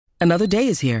Another day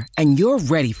is here, and you're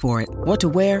ready for it. What to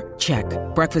wear? Check.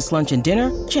 Breakfast, lunch, and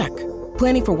dinner? Check.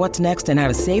 Planning for what's next and how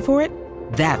to save for it?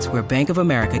 That's where Bank of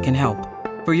America can help.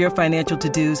 For your financial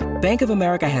to-dos, Bank of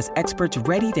America has experts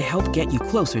ready to help get you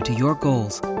closer to your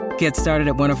goals. Get started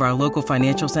at one of our local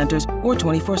financial centers or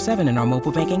 24/7 in our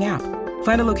mobile banking app.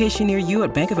 Find a location near you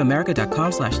at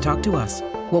bankofamerica.com/talktous.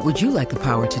 What would you like the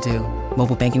power to do?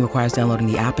 Mobile banking requires downloading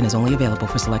the app and is only available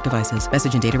for select devices.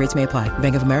 Message and data rates may apply.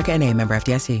 Bank of America N.A., member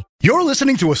FDIC. You're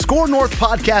listening to a Score North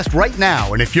podcast right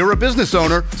now, and if you're a business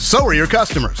owner, so are your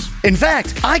customers. In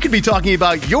fact, I could be talking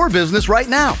about your business right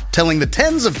now, telling the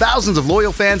tens of thousands of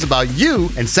loyal fans about you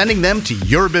and sending them to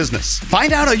your business.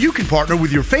 Find out how you can partner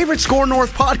with your favorite Score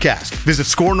North podcast. Visit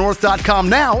scorenorth.com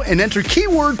now and enter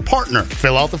keyword partner.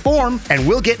 Fill out the form, and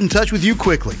we'll get in touch with you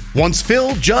quickly. Once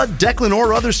Phil, Judd, Declan,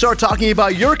 or others start talking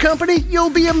about your company, you'll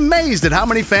be amazed at how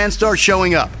many fans start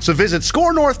showing up. So visit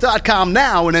scorenorth.com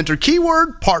now and enter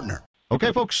keyword partner.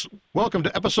 Okay, folks, welcome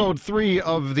to episode 3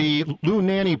 of the Lou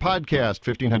Nanne podcast,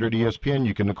 1500 ESPN.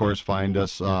 You can, of course, find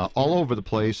us all over the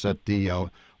place at the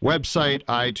website,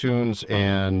 iTunes,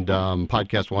 and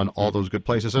Podcast One, all those good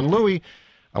places. And Louie,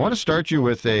 I want to start you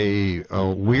with a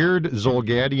weird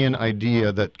Zolgadian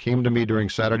idea that came to me during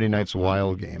Saturday night's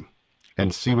Wild game,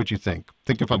 and see what you think.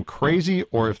 Think if I'm crazy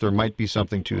or if there might be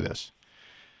something to this.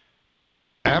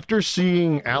 After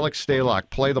seeing Alex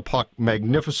Stalock play the puck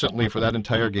magnificently for that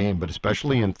entire game, but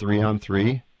especially in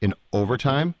 3-on-3 in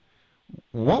overtime,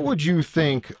 what would you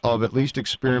think of at least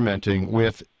experimenting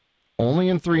with only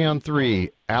in 3-on-3,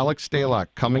 Alex Stalock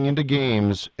coming into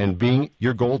games and being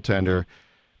your goaltender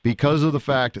because of the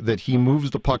fact that he moves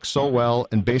the puck so well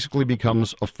and basically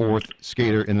becomes a fourth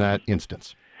skater in that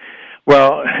instance?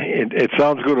 Well, it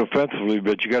sounds good offensively,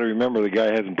 but you got to remember the guy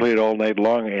hasn't played all night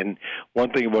long. And one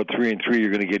thing about 3-on-3,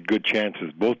 you're going to get good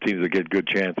chances. Both teams will get good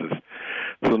chances.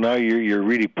 So now you're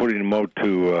really putting him out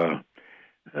to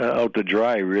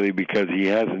dry, really, because he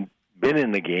hasn't been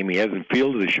in the game, he hasn't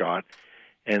fielded a shot,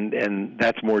 and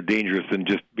that's more dangerous than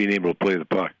just being able to play the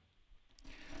puck.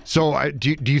 So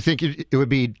do you think it would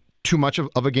be too much of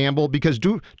a gamble? Because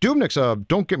Dubnyk's,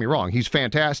 don't get me wrong, he's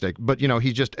fantastic, but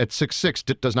he's just at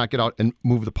 6'6", does not get out and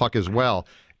move the puck as well.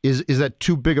 Is that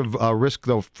too big of a risk,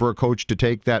 though, for a coach to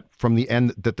take that from the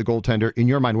end that the goaltender, in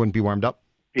your mind, wouldn't be warmed up?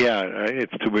 Yeah,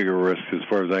 it's too big of a risk as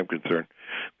far as I'm concerned,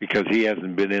 because he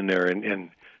hasn't been in there. And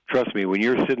trust me, when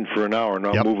you're sitting for an hour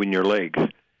not moving your legs,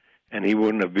 and he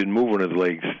wouldn't have been moving his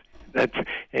legs, that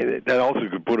also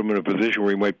could put him in a position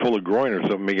where he might pull a groin or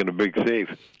something, making a big save.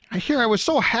 I was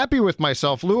so happy with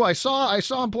myself, Lou. I saw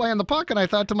him playing the puck, and I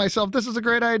thought to myself, this is a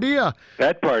great idea.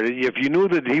 That part, if you knew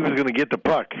that he was going to get the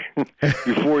puck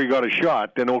before he got a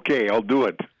shot, then okay, I'll do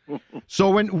it. So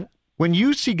when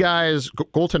you see guys,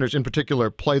 goaltenders in particular,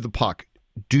 play the puck,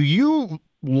 do you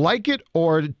like it,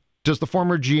 or does the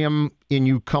former GM in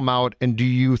you come out, and do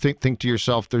you think to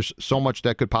yourself, there's so much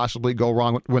that could possibly go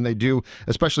wrong when they do,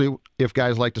 especially if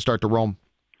guys like to start to roam?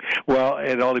 Well,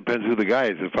 it all depends who the guy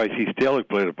is. If I see Stalock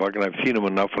play the puck, and I've seen him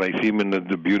enough, and I see him in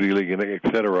the Beauty League, and et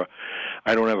cetera,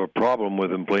 I don't have a problem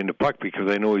with him playing the puck because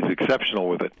I know he's exceptional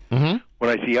with it. Mm-hmm.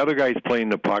 When I see other guys playing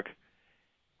the puck,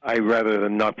 I'd rather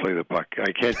than not play the puck.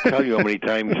 I can't tell you how many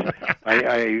times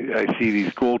I see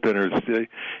these goaltenders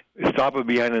stop it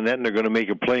behind the net, and they're going to make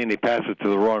a play, and they pass it to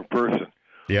the wrong person.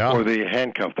 Yeah. Or they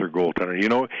handcuff their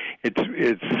goaltender.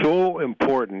 It's so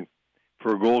important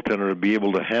for a goaltender to be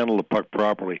able to handle the puck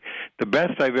properly. The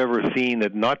best I've ever seen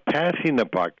at not passing the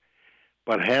puck,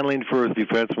 but handling for his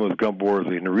defenseman was Gump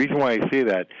Worsley. And the reason why I say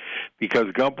that, because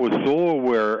Gump was so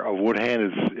aware of what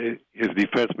hand his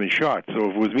defenseman shot. So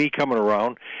if it was me coming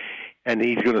around and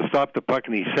he's going to stop the puck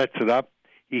and he sets it up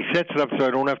so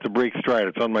I don't have to break stride.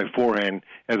 It's on my forehand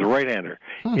as a right-hander.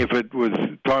 If it was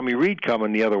Tommy Reed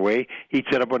coming the other way, he'd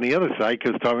set up on the other side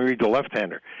because Tommy Reed's a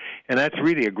left-hander. And that's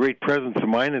really a great presence of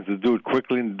mine, is to do it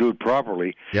quickly and to do it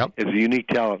properly. Yep. It's a unique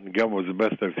talent, and Gump was the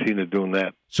best I've seen at doing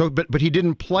that. So, but he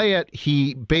didn't play it.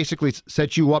 He basically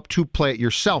set you up to play it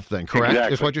yourself then, correct?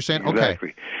 Exactly. Is what you're saying? Exactly.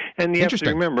 Okay. And you have to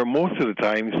remember, most of the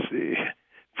times,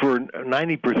 for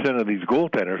 90% of these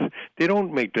goaltenders, they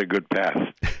don't make that good pass.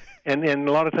 And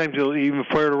a lot of times they'll even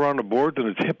fire it around the boards, and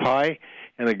it's hip high,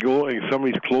 and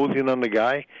somebody's closing on the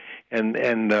guy,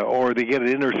 and or they get it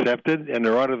intercepted and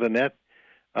they're out of the net.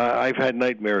 I've had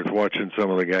nightmares watching some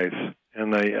of the guys,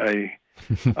 and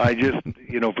I just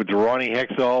if it's Ronnie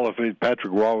Hextall, if it's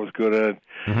Patrick Roy was good at it,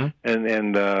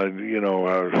 and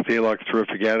Stalock's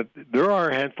terrific at it. There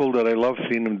are a handful that I love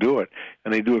seeing them do it,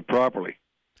 and they do it properly.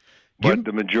 but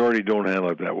the majority don't handle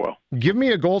it that well. Give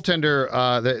me a goaltender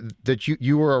that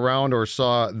you were around or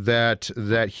saw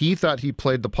that he thought he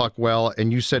played the puck well,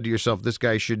 and you said to yourself, this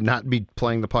guy should not be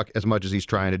playing the puck as much as he's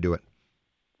trying to do it.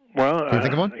 Well, can you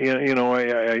think of one?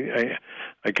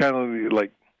 I kind of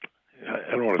like.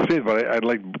 I don't want to say it, but I'd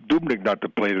like Dubnyk not to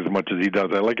play it as much as he does.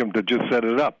 I like him to just set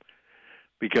it up,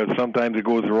 because sometimes it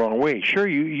goes the wrong way. Sure,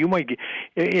 you might get,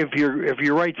 if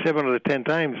you're right 7 of the 10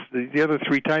 times, the other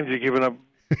 3 times you're giving up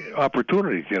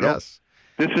opportunities. Yes.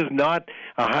 This is not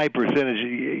a high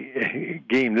percentage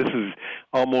game. This is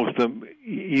almost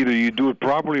either you do it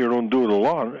properly or don't do it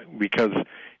alone, because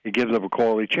it gives up a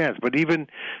quality chance. But even,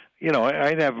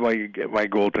 I'd have my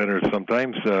goaltenders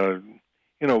sometimes.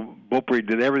 Beaupre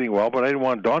did everything well, but I didn't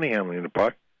want Donnie handling the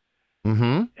puck.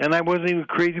 Mm-hmm. And I wasn't even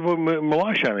crazy about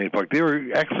Milosh handling the puck. They were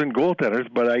excellent goaltenders,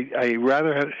 but I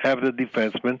rather have the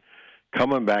defenseman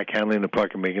coming back, handling the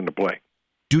puck, and making the play.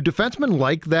 Do defensemen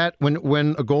like that when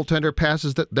a goaltender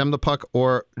passes them the puck,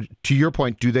 or, to your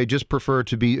point, do they just prefer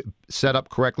to be set up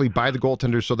correctly by the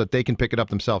goaltender so that they can pick it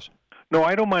up themselves? No,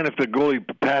 I don't mind if the goalie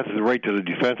passes right to the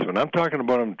defenseman. I'm talking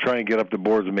about him trying to get up the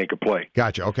boards and make a play.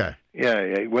 Gotcha, okay.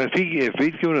 Yeah, well, if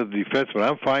he's giving it to the defenseman,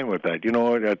 I'm fine with that.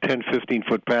 A 10,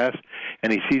 15-foot pass,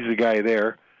 and he sees the guy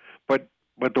there. But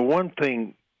the one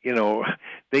thing,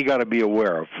 they got to be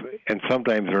aware of, and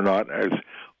sometimes they're not, is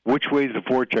which way is the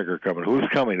forechecker coming? Who's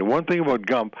coming? The one thing about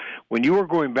Gump, when you were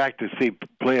going back to, say,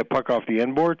 play a puck off the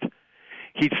end boards,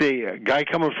 he'd say, guy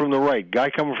coming from the right,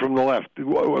 guy coming from the left.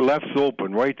 Left's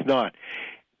open, right's not.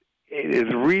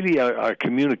 It's really a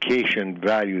communication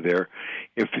value there.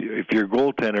 If your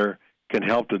goaltender can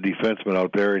help the defenseman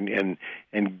out there and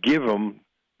give him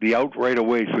the out right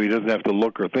away so he doesn't have to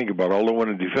look or think about it. Although when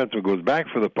a defenseman goes back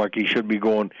for the puck, he should be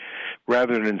going,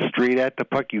 rather than straight at the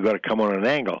puck, you got to come on an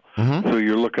angle. Mm-hmm. So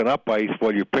you're looking up ice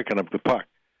while you're picking up the puck.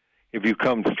 If you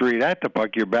come straight at the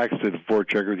puck, your back's to the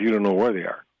forecheckers, you don't know where they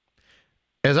are.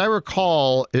 As I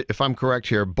recall, if I'm correct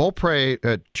here, Beaupre,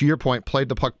 to your point, played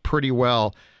the puck pretty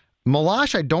well.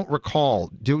 Milosh, I don't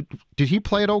recall. Did he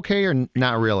play it okay or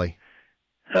not really?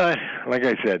 Like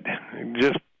I said,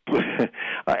 just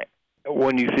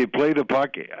when you say play the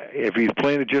puck, if he's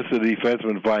playing it just as a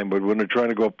defenseman, fine. But when they're trying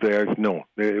to go up there, no,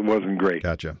 it wasn't great.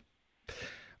 Gotcha.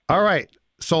 All right.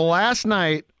 So last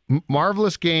night,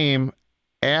 marvelous game,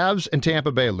 Avs and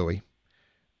Tampa Bay, Louis.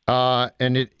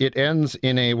 And it ends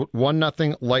in a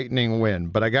 1-0 Lightning win.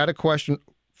 But I got a question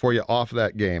for you off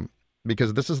that game,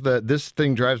 because this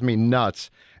thing drives me nuts,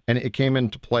 and it came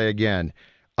into play again.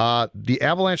 The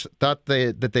Avalanche thought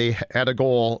that they had a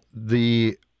goal.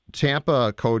 The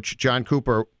Tampa coach, John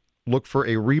Cooper, looked for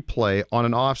a replay on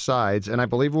an offsides, and I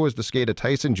believe it was the skate of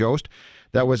Tyson Jost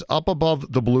that was up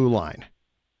above the blue line.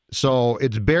 So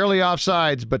it's barely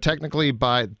offsides, but technically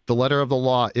by the letter of the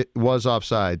law, it was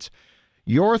offsides.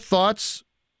 Your thoughts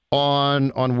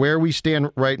on where we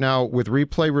stand right now with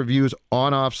replay reviews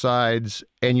on offsides,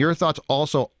 and your thoughts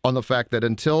also on the fact that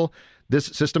until this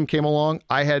system came along,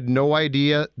 I had no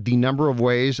idea the number of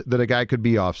ways that a guy could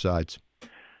be offsides.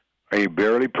 Are you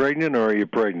barely pregnant or are you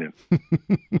pregnant?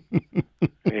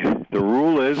 The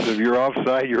rule is if you're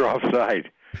offside, you're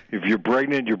offside. If you're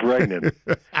pregnant, you're pregnant.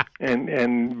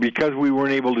 And because we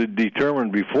weren't able to determine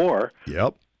before,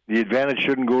 yep, the advantage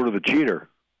shouldn't go to the cheater.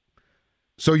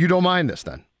 So you don't mind this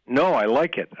then? No, I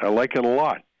like it. I like it a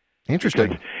lot.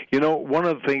 Interesting. Because, one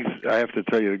of the things I have to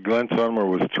tell you, Glenn Sonmor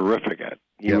was terrific at.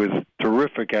 He was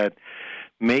terrific at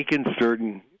making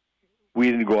certain we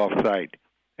didn't go offside.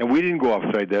 And we didn't go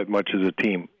offside that much as a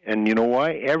team. And you know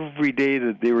why? Every day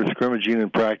that they were scrimmaging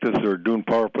in practice or doing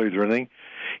power plays or anything,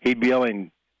 he'd be yelling,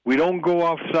 we don't go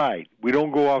offside. We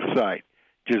don't go offside.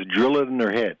 Just drill it in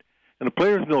their head. And the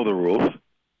players know the rules.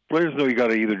 Players know you got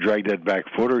to either drag that back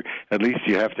foot or at least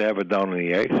you have to have it down on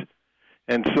the ice.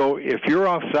 And so if you're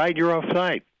offside, you're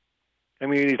offside. I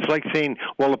mean, it's like saying,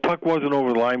 well, the puck wasn't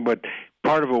over the line, but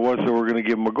part of it was that we're going to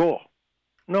give them a goal.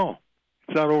 No,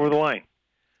 it's not over the line.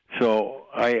 So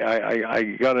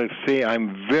I got to say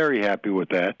I'm very happy with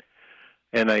that.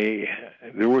 And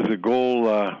there was a goal,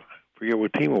 I forget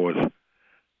what team it was.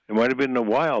 It might have been the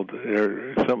Wild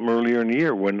or something earlier in the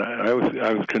year when I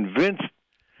was convinced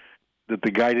that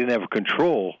the guy didn't have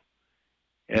control,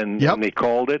 and they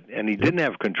called it, and he didn't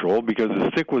have control because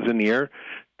the stick was in the air,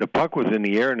 the puck was in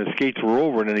the air, and the skates were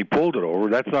over, and then he pulled it over.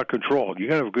 That's not control. You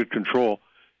got to have good control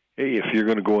if you're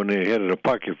going to go in the head of the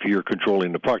puck. If you're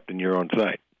controlling the puck, then you're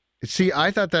onside. See, I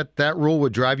thought that rule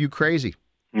would drive you crazy.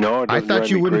 No, it doesn't. I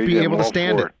thought you wouldn't be able to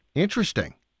stand it.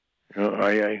 Interesting.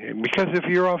 Because if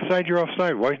you're offside, you're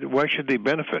offside. Why should they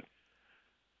benefit?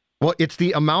 Well, it's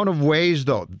the amount of ways,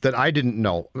 though, that I didn't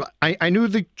know. I knew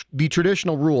the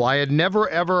traditional rule. I had never,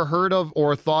 ever heard of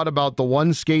or thought about the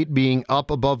one skate being up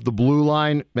above the blue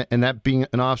line and that being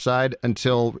an offside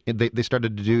until they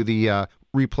started to do the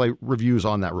replay reviews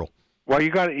on that rule. Well,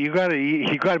 you got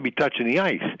to be touching the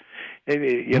ice. And,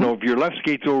 you know, if your left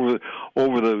skate's over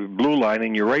the blue line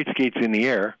and your right skate's in the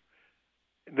air,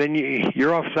 then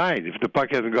you're offside if the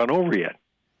puck hasn't gone over yet.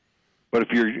 But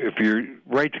if your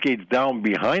right skate's down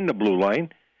behind the blue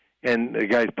line and the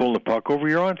guy's pulling the puck over,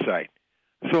 you're onside.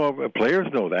 So players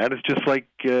know that. It's just like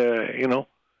you know,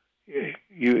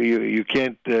 you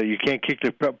can't kick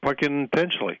the puck in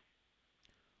intentionally.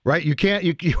 Right, you can't.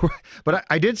 But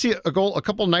I did see a goal a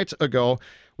couple nights ago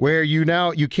where you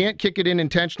can't kick it in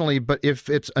intentionally. But if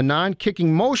it's a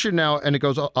non-kicking motion now and it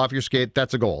goes off your skate,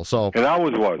 that's a goal. So it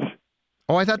always was.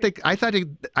 Oh, I thought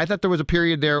there was a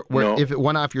period there where if it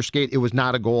went off your skate, it was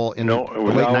not a goal in the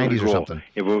late 90s or something.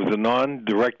 If it was a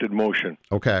non-directed motion.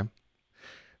 Okay.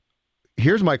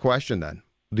 Here's my question then: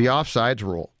 the offsides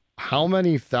rule. How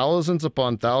many thousands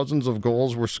upon thousands of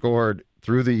goals were scored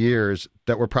through the years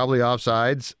that were probably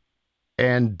offsides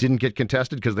and didn't get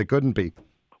contested because they couldn't be?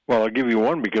 Well, I'll give you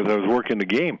one because I was working the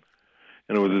game.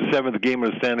 And it was the seventh game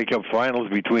of the Stanley Cup Finals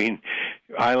between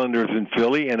Islanders and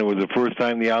Philly, and it was the first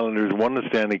time the Islanders won the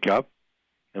Stanley Cup.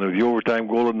 And it was the overtime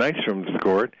goal that Nystrom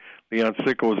scored. Leon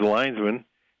Sicko was the linesman,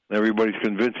 and everybody's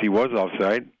convinced he was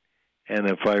offside. And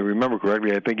if I remember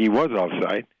correctly, I think he was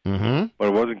offside. Mm-hmm. But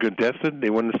it wasn't contested. They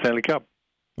won the Stanley Cup.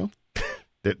 Well,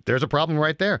 there's a problem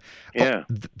right there. Yeah.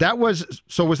 Was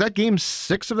that game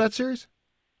 6 of that series?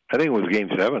 I think it was game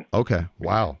 7. Okay.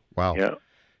 Wow. Yeah.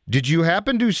 Did you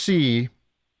happen to see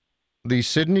the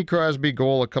Sidney Crosby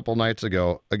goal a couple nights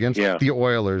ago against the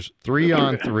Oilers,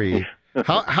 3-on-3?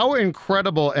 How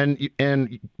incredible,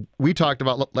 and we talked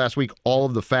about last week all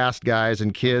of the fast guys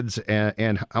and kids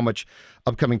and how much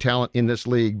upcoming talent in this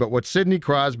league. But what Sidney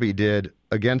Crosby did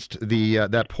against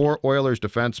that poor Oilers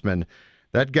defenseman,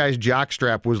 that guy's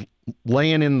jockstrap was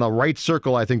laying in the right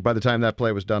circle, I think, by the time that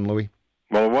play was done, Louis.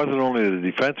 Well, it wasn't only the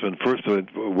defenseman. First, the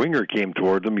winger came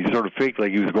towards him. He sort of faked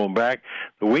like he was going back.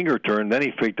 The winger turned, then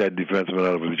he faked that defenseman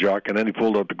out of his jock, and then he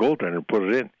pulled out the goaltender and put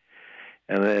it in.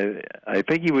 And I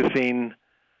think he was saying,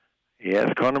 yes,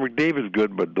 Connor McDavid's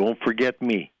good, but don't forget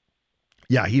me.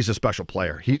 Yeah, he's a special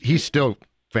player. He's still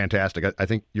fantastic. I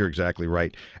think you're exactly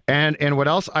right. And what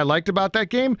else I liked about that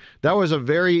game, that was a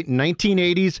very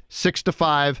 1980s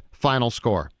 6-5 final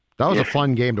score. That was a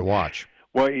fun game to watch.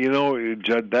 Well, you know,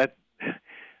 Judd,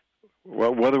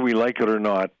 well, whether we like it or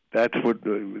not, that's what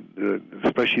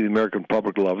especially the American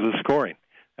public loves, is scoring.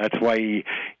 That's why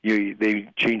they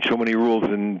changed so many rules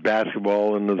in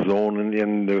basketball and the zone and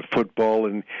in the football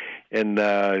and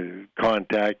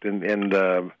contact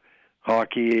and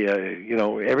hockey. You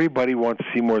know, everybody wants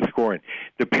to see more scoring.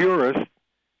 The purists,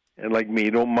 and like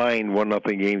me, don't mind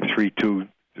 1-0 games, 3-2,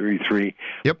 3-3.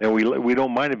 Yep. And we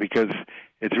don't mind it because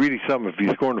it's really something. If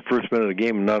you score in the first minute of the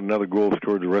game and not another goal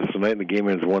scored the rest of the night and the game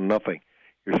ends 1-0,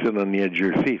 you're sitting on the edge of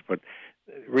your seat. But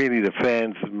really the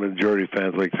majority of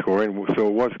fans like scoring, so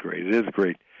it was great. It is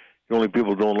great. The only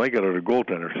people who don't like it are the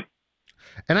goaltenders.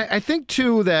 And I think,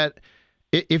 too, that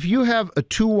if you have a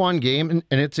 2-1 game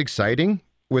and it's exciting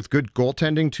with good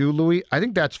goaltending, too, Louis, I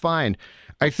think that's fine.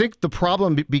 I think the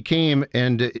problem became,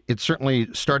 and it's certainly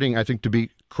starting, I think, to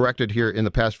be corrected here in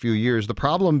the past few years, the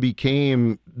problem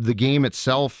became the game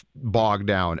itself bogged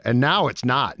down. And now it's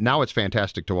not. Now it's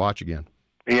fantastic to watch again.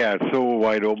 Yeah, it's so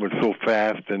wide open, so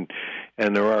fast, and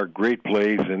there are great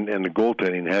plays, and the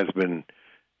goaltending has been,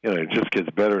 you know, it just gets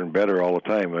better and better all the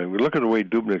time. I mean, look at the way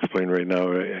Dubnyk's playing right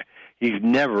now. He's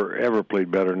never, ever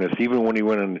played better than this. Even when he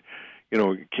went and, you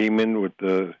know, came in with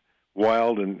the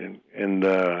Wild and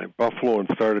Buffalo and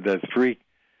started that streak,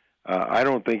 I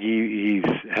don't think he's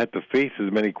had to face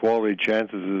as many quality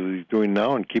chances as he's doing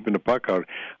now and keeping the puck out.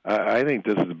 I think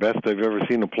this is the best I've ever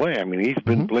seen him play. I mean, he's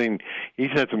been playing.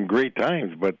 He's had some great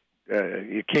times, but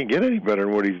you can't get any better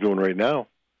than what he's doing right now.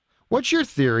 What's your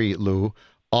theory, Lou,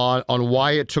 on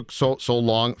why it took so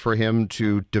long for him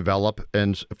to develop?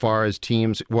 And as far as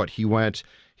teams,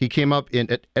 he came up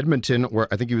at Edmonton, where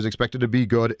I think he was expected to be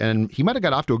good, and he might have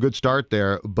got off to a good start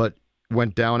there, but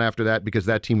went down after that because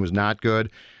that team was not good,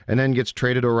 and then gets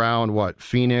traded around,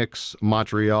 Phoenix,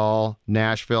 Montreal,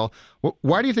 Nashville.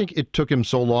 Why do you think it took him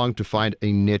so long to find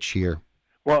a niche here?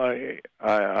 Well,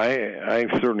 I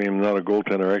certainly am not a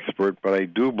goaltender expert, but I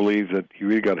do believe that he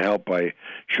really got helped by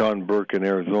Sean Burke in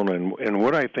Arizona. And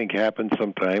what I think happens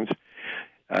sometimes,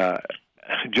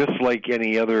 just like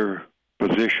any other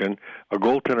position, a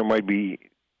goaltender might be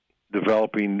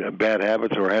developing bad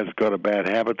habits or has got a bad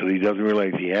habit that he doesn't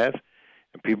realize he has,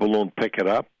 and people don't pick it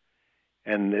up.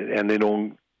 and they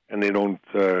don't they don't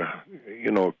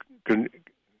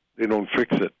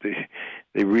fix it.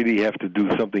 They really have to do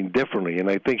something differently. And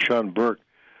I think Sean Burke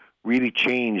really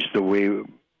changed the way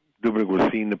Dubnyk was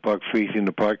seeing the puck, facing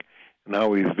the puck, and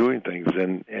how he's doing things.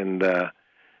 And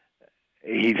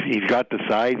he's got the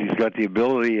size, he's got the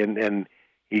ability, and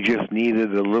he just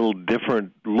needed a little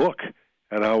different look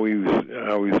at how he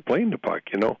was playing the puck,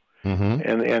 you know. Mm-hmm.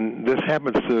 And this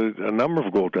happens to a number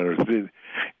of goaltenders.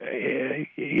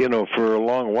 You know, for a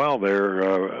long while there,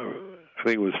 I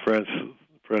think it was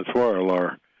Francois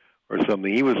Allard or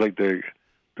something. He was like the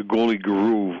goalie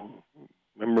guru.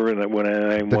 Remember when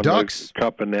I won Ducks. the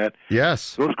Cup and that?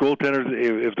 Yes. Those goaltenders,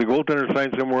 if the goaltender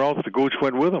signed somewhere else, the coach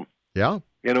went with him. Yeah.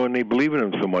 You know, and they believe in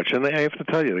him so much. And I have to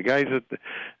tell you, the guys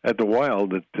at the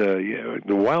Wild, the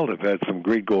Wild have had some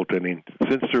great goaltending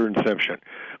since their inception.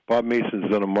 Bob Mason's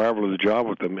done a marvelous job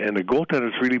with them, and the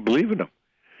goaltenders really believe in them.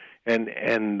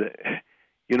 And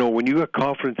you know, when you have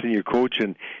confidence in your coach,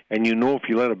 and you know if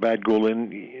you let a bad goal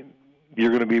in, you're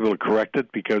going to be able to correct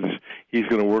it because he's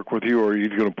going to work with you, or he's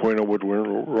going to point out what went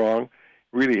wrong,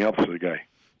 really helps the guy.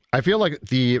 I feel like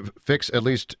the fix, at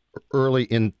least early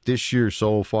in this year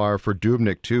so far for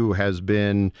Dubnyk, too, has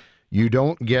been you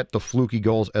don't get the fluky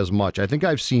goals as much. I think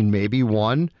I've seen maybe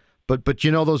one, but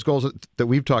you know those goals that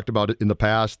we've talked about in the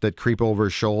past that creep over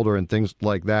his shoulder and things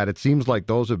like that, it seems like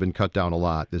those have been cut down a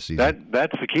lot this season.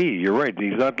 That's the key. You're right.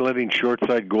 He's not letting short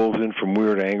side goals in from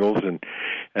weird angles,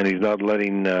 and he's not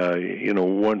letting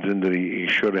ones in that he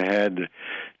should have had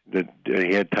that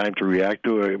he had time to react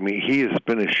to. I mean, he has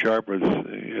been as sharp as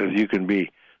you can be.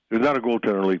 There's not a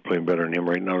goaltender in the league playing better than him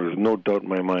right now. There's no doubt in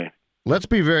my mind. Let's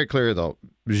be very clear, though.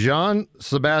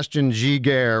 Jean-Sebastien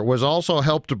Giguère was also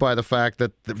helped by the fact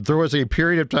that there was a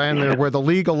period of time there where the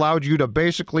league allowed you to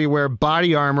basically wear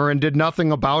body armor and did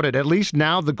nothing about it. At least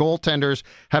now the goaltenders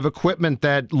have equipment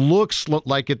that looks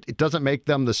like it doesn't make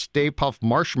them the Stay Puft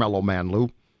Marshmallow Man, Lou.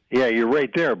 Yeah, you're right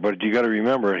there, but you got to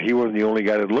remember, he wasn't the only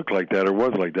guy that looked like that or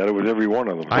was like that. It was every one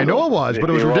of them. I know it was, but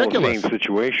it was ridiculous. All the same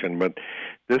situation, but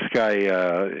this guy,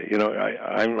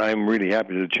 I'm really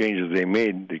happy with the changes they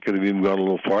made. They could have even gone a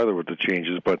little farther with the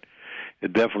changes, but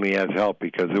it definitely has helped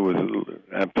because it was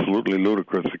absolutely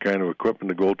ludicrous the kind of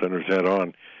equipment the goaltenders had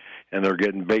on, and they're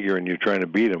getting bigger, and you're trying to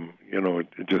beat them. You know, it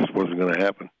just wasn't going to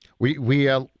happen. We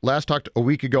last talked a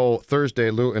week ago Thursday,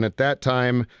 Lou, and at that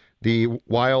time, the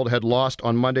Wild had lost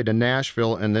on Monday to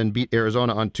Nashville and then beat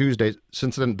Arizona on Tuesday.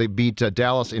 Since then, they beat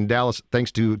Dallas in Dallas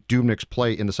thanks to Dubnyk's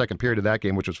play in the second period of that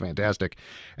game, which was fantastic.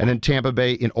 And then Tampa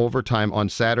Bay in overtime on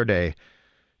Saturday.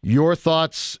 Your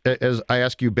thoughts, as I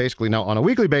ask you basically now on a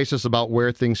weekly basis, about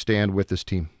where things stand with this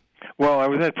team? Well, I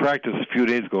was at practice a few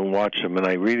days ago and watched them, and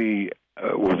I really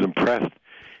was impressed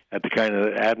at the kind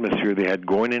of atmosphere they had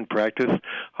going in practice,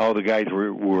 how the guys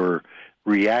were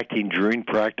reacting during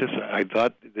practice. I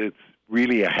thought it's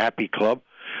really a happy club.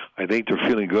 I think they're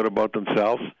feeling good about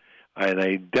themselves, and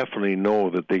I definitely know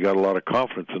that they got a lot of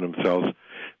confidence in themselves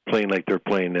playing like they're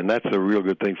playing, and that's a real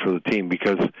good thing for the team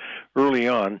because early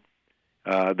on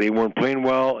they weren't playing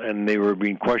well, and they were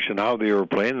being questioned how they were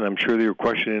playing, and I'm sure they were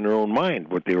questioning in their own mind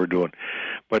what they were doing.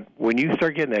 But when you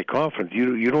start getting that confidence,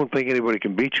 you don't think anybody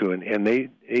can beat you, and they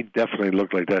definitely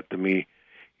looked like that to me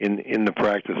in the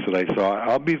practice that I saw.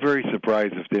 I'll be very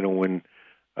surprised if they don't win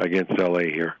against LA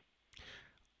here.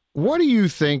 What do you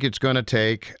think it's going to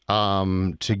take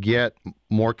to get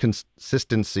more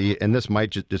consistency? And this might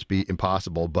just be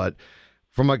impossible, but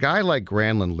from a guy like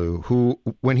Granlund, Lou, who,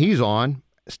 when he's on,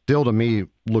 still to me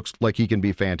looks like he can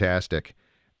be fantastic.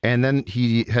 And then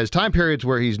he has time periods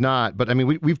where he's not. But, I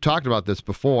mean, we've talked about this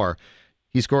before.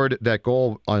 He scored that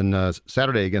goal on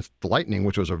Saturday against the Lightning,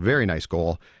 which was a very nice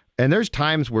goal. And there's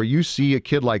times where you see a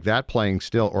kid like that playing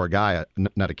still, or a guy,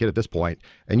 not a kid at this point,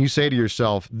 and you say to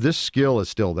yourself, this skill is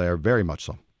still there, very much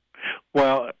so.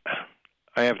 Well,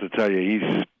 I have to tell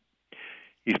you,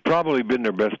 he's probably been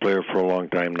their best player for a long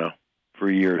time now, for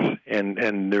years, and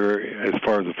they're, as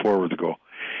far as the forwards go.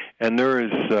 And there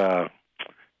are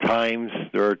times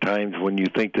when you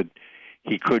think that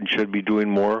he could and should be doing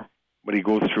more, but he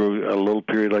goes through a little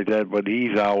period like that, but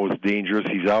he's always dangerous.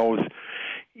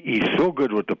 He's so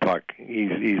good with the puck.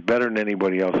 He's better than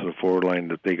anybody else in the forward line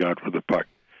that they got with the puck.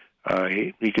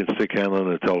 He can stick handle in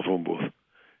the telephone booth,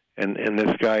 and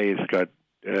this guy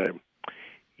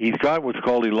he's got what's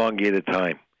called elongated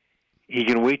time. He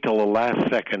can wait till the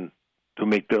last second to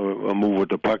make a move with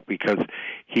the puck because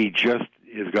he just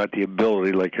has got the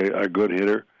ability, like a good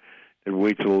hitter, that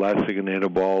waits till the last second to hit a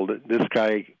ball. This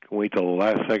guy can wait till the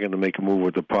last second to make a move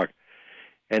with the puck,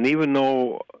 and even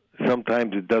though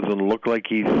sometimes it doesn't look like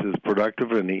he's as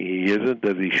productive, and he isn't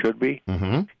as he should be.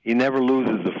 Mm-hmm. He never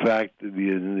loses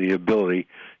the ability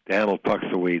to handle pucks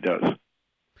the way he does.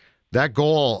 That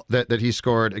goal that he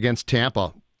scored against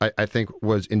Tampa, I think,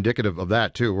 was indicative of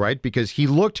that too, right? Because he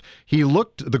looked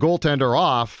the goaltender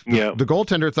off. Yeah. The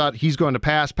goaltender thought he's going to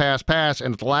pass,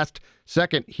 and at the last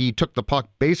second, he took the puck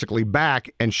basically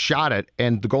back and shot it,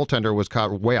 and the goaltender was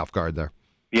caught way off guard there.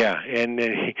 Yeah, and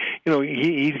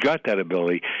he's got that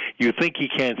ability. You think he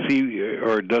can't see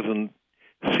or doesn't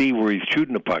see where he's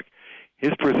shooting the puck.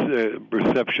 His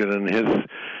perception and his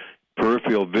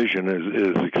peripheral vision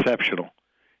is exceptional,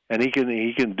 and he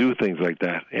can do things like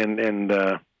that. And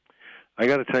I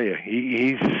got to tell you,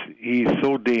 he's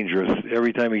so dangerous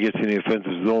every time he gets in the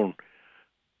offensive zone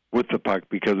with the puck,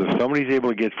 because if somebody's able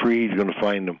to get free, he's going to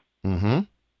find them. Mm-hmm.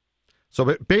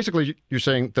 So basically, you're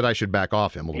saying that I should back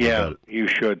off him a little bit. Yeah, you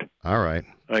should. All right.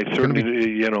 I certainly,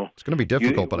 it's going to be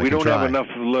difficult, but I can try. We don't have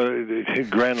enough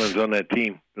Granlunds on that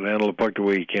team to handle the puck the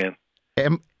way he can.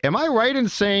 Am I right in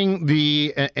saying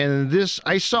and this,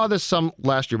 I saw this some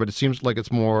last year, but it seems like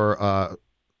it's more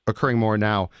occurring more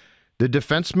now. The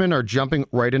defensemen are jumping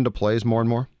right into plays more and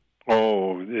more?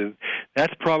 Oh,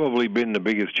 that's probably been the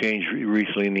biggest change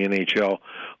recently in the NHL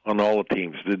on all the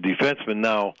teams. The defensemen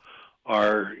now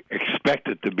are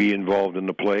expected to be involved in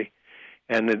the play.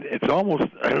 And it's almost,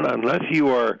 unless you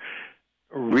are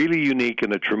really unique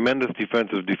and a tremendous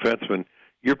defensive defenseman,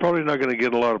 you're probably not going to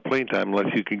get a lot of playing time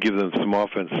unless you can give them some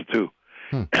offense too.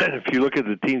 If you look at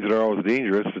the teams that are always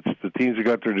dangerous, it's the teams that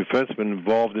got their defensemen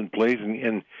involved in plays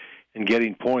and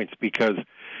getting points, because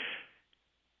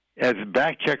as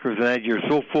back checkers and that, you're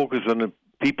so focused on the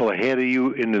people ahead of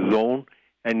you in the zone,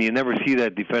 and you never see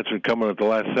that defenseman coming at the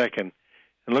last second.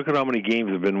 And look at how many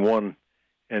games have been won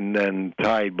and then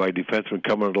tied by defensemen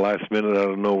coming at the last minute out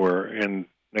of nowhere, and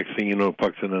next thing you know,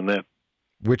 puck's in the net.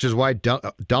 Which is why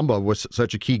Dumba was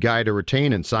such a key guy to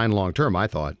retain and sign long term, I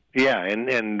thought. Yeah,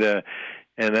 and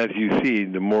as you see,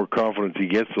 the more confidence he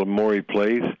gets, the more he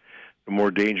plays, the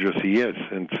more dangerous he is.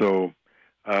 And so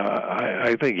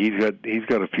I think he's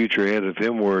got a future ahead of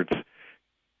him where it's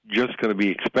just going to be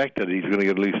expected he's going to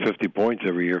get at least 50 points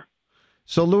every year.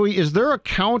 So, Louis, is there a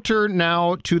counter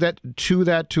now to that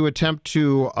to attempt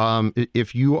to,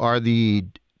 if you are the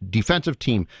defensive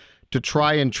team, to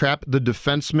try and trap the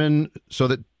defenseman so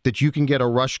that you can get a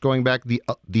rush going back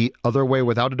the other way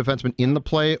without a defenseman in the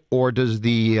play? Or does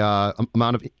the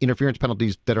amount of interference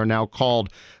penalties that are now called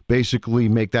basically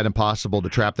make that impossible to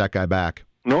trap that guy back?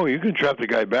 No, you can trap the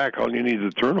guy back. All you need is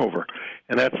a turnover,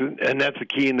 and that's the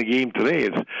key in the game today.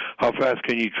 Is how fast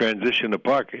can you transition the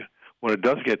puck when it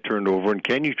does get turned over, and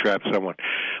can you trap someone?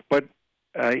 But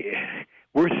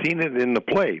we're seeing it in the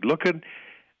play. Look at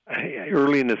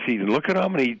early in the season. Look at how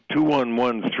many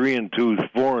 2-on-1s,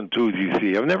 3-and-2s, 4-and-2s you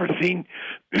see. I've never seen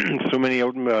so many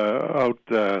out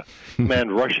man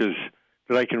rushes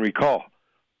that I can recall.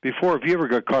 Before, if you ever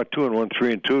got caught 2-on-1,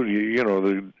 3-and-2, you know,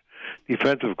 the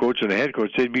defensive coach and the head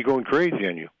coach, they'd be going crazy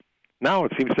on you. Now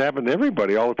it seems to happen to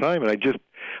everybody all the time, and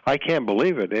I can't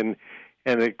believe it. And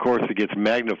of course, it gets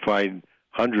magnified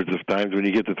hundreds of times when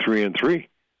you get to 3-and-3.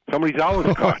 Somebody's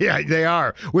always caught. Oh, yeah, they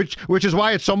are, which is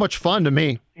why it's so much fun to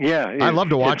me. Yeah, I love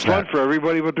to watch that. It's fun for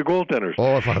everybody but the goaltenders.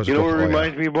 Oh, if I was what it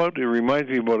reminds me about? It reminds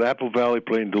me about Apple Valley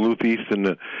playing Duluth East in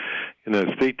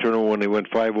the state tournament when they went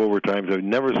 5 overtimes. I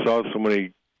never saw so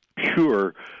many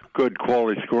pure, good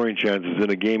quality scoring chances in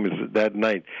a game as that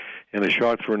night. And the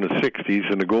shots were in the 60s,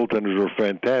 and the goaltenders were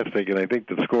fantastic. And I think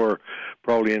the score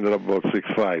probably ended up about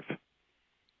 6-5.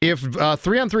 If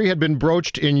 3-on-3 had been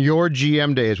broached in your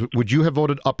GM days, would you have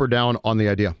voted up or down on the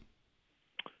idea?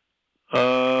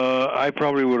 I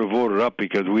probably would have voted up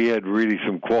because we had really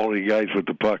some quality guys with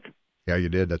the puck. Yeah, you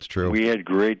did. That's true. We had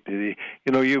great. You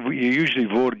usually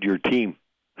voted your team.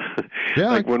 Yeah,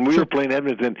 like when we were playing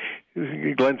Edmonton,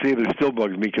 Glenn Theater still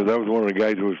bugs me because I was one of the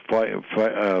guys who was fighting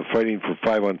for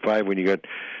 5-on-5 when you got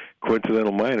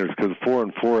coincidental minors, because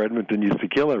 4-on-4 Edmonton used to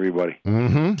kill everybody.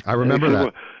 Mm-hmm. I remember that.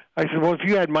 Well, I said, well, if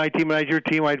you had my team and I had your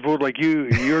team, I'd vote like you.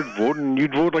 You're voting,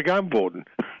 you'd vote like I'm voting.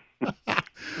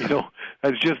 You know,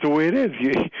 that's just the way it is.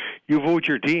 You vote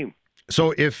your team.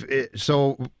 So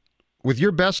with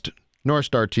your best North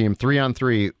Star team,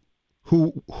 3-on-3,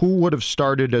 who would have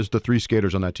started as the three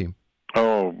skaters on that team?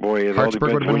 Oh, boy, it all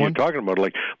depends what you're talking about.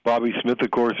 Like Bobby Smith,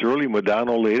 of course, early,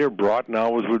 Modano later, Broughton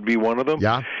always would be one of them.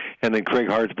 Yeah. And then Craig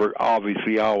Hartsburg,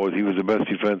 obviously, always. He was the best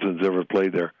defenseman that's ever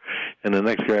played there. And the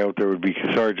next guy out there would be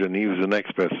Sargent. He was the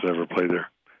next best that's ever played there.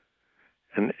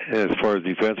 And as far as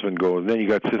defensemen go, and then you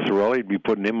got Cicerelli, you'd be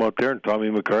putting him out there, and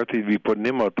Tommy McCarthy, you'd be putting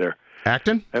him out there.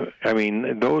 Acton? I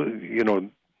mean, those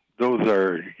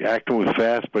are, Acton was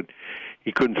fast, but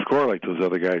he couldn't score like those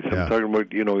other guys. Yeah. I'm talking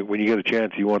about, you know, when you get a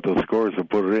chance, you want those scores to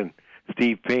put it in.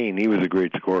 Steve Payne, he was a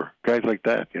great scorer. Guys like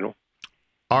that, you know.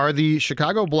 Are the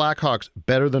Chicago Blackhawks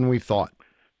better than we thought?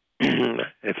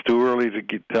 It's too early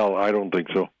to tell. I don't think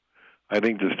so. I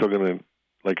think they're still going to,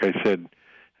 like I said,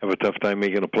 have a tough time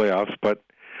making the playoffs, but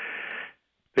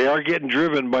they are getting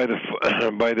driven by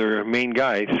by their main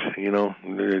guys. You know,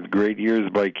 great years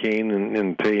by Kane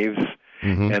and Taves,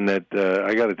 and that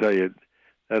I got to tell you,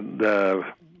 that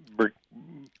Brick,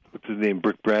 what's his name,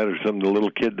 Brick Brad or something, the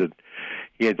little kid that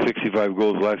he had 65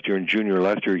 goals last year in junior.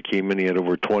 Last year he came in, he had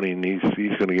over 20, and he's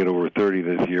going to get over 30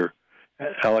 this year.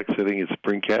 Alex, I think it's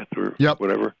Brinkat or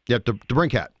whatever. Yep, the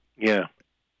Brinkat. Yeah.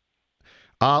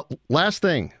 Last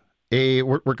thing.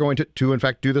 We're going to in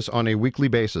fact do this on a weekly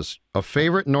basis. A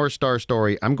favorite North Star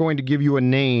story. I'm going to give you a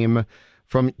name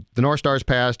from the North Star's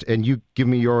past, and you give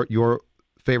me your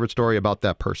favorite story about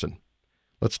that person.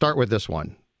 Let's start with this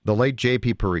one. The late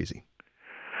J.P. Parisi.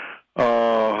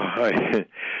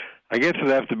 I guess it'd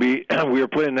have to be, we were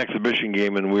playing an exhibition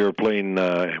game, and we were playing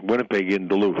Winnipeg in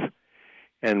Duluth.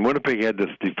 And Winnipeg had this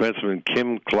defenseman,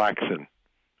 Kim Claxon,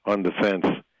 on defense.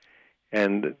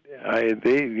 And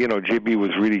JB was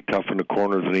really tough in the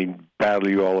corners, and he'd battle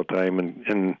you all the time. And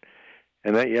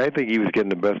I think he was getting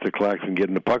the best of Claxon,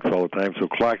 getting the pucks all the time. So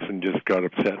Claxon just got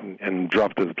upset and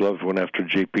dropped his gloves, went after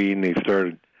JP, and they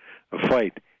started a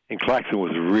fight. And Claxon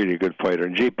was a really good fighter,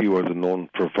 and JP wasn't known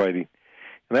for fighting.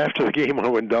 And after the game, I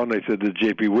went down and I said to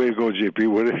JP, "Way to go, JP.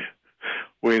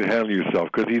 Way to handle yourself,"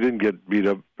 because he didn't get beat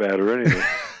up bad or anything.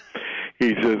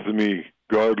 He says to me,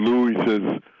 "Guard Lou," he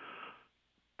says,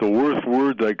 "the worst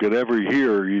words I could ever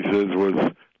hear," he says,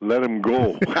 "was let him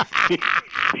go."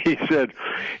 he said,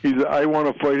 "I want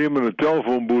to fight him in a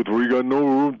telephone booth where he got no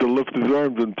room to lift his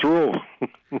arms and throw."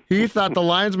 He thought the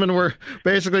linesmen were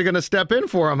basically going to step in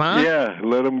for him, huh? Yeah,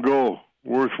 let him go.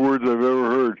 Worst words I've ever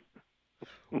heard.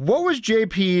 What was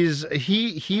JP's?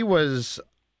 He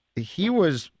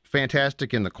was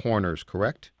fantastic in the corners,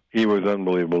 correct? He was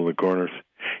unbelievable in the corners.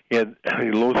 He had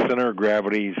low center of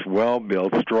gravity. He's well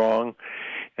built, strong,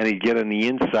 and he'd get on the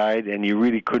inside, and you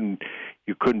really couldn't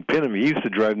pin him. He used to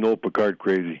drive Noel Picard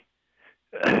crazy.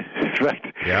 In fact,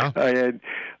 I had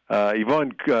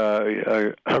Yvonne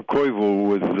Koivu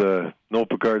was Noel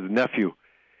Picard's nephew,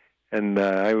 and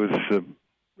I was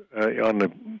on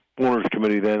the owners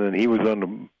committee then, and he was on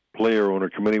the player owner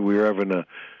committee. We were having a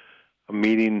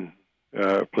meeting,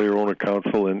 player owner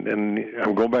council, and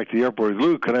I'm going back to the airport. He said,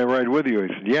 "Luke, can I ride with you?" I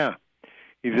said, "Yeah."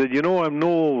 He said, "I'm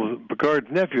Noel Picard's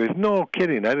nephew." I said, "No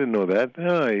kidding, I didn't know that."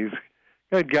 "Oh, he's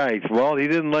a good guy." He said, "Well, he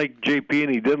didn't like JP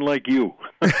and he didn't like you."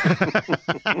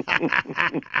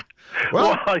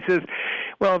 Well, I says,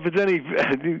 "Well, if it's any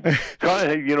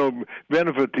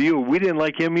benefit to you, we didn't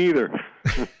like him either."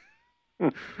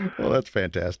 Well, that's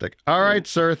fantastic. All right,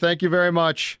 sir. Thank you very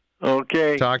much.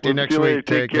 Okay. Talk to you next week.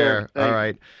 Take care. Thanks. All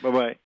right. Bye-bye.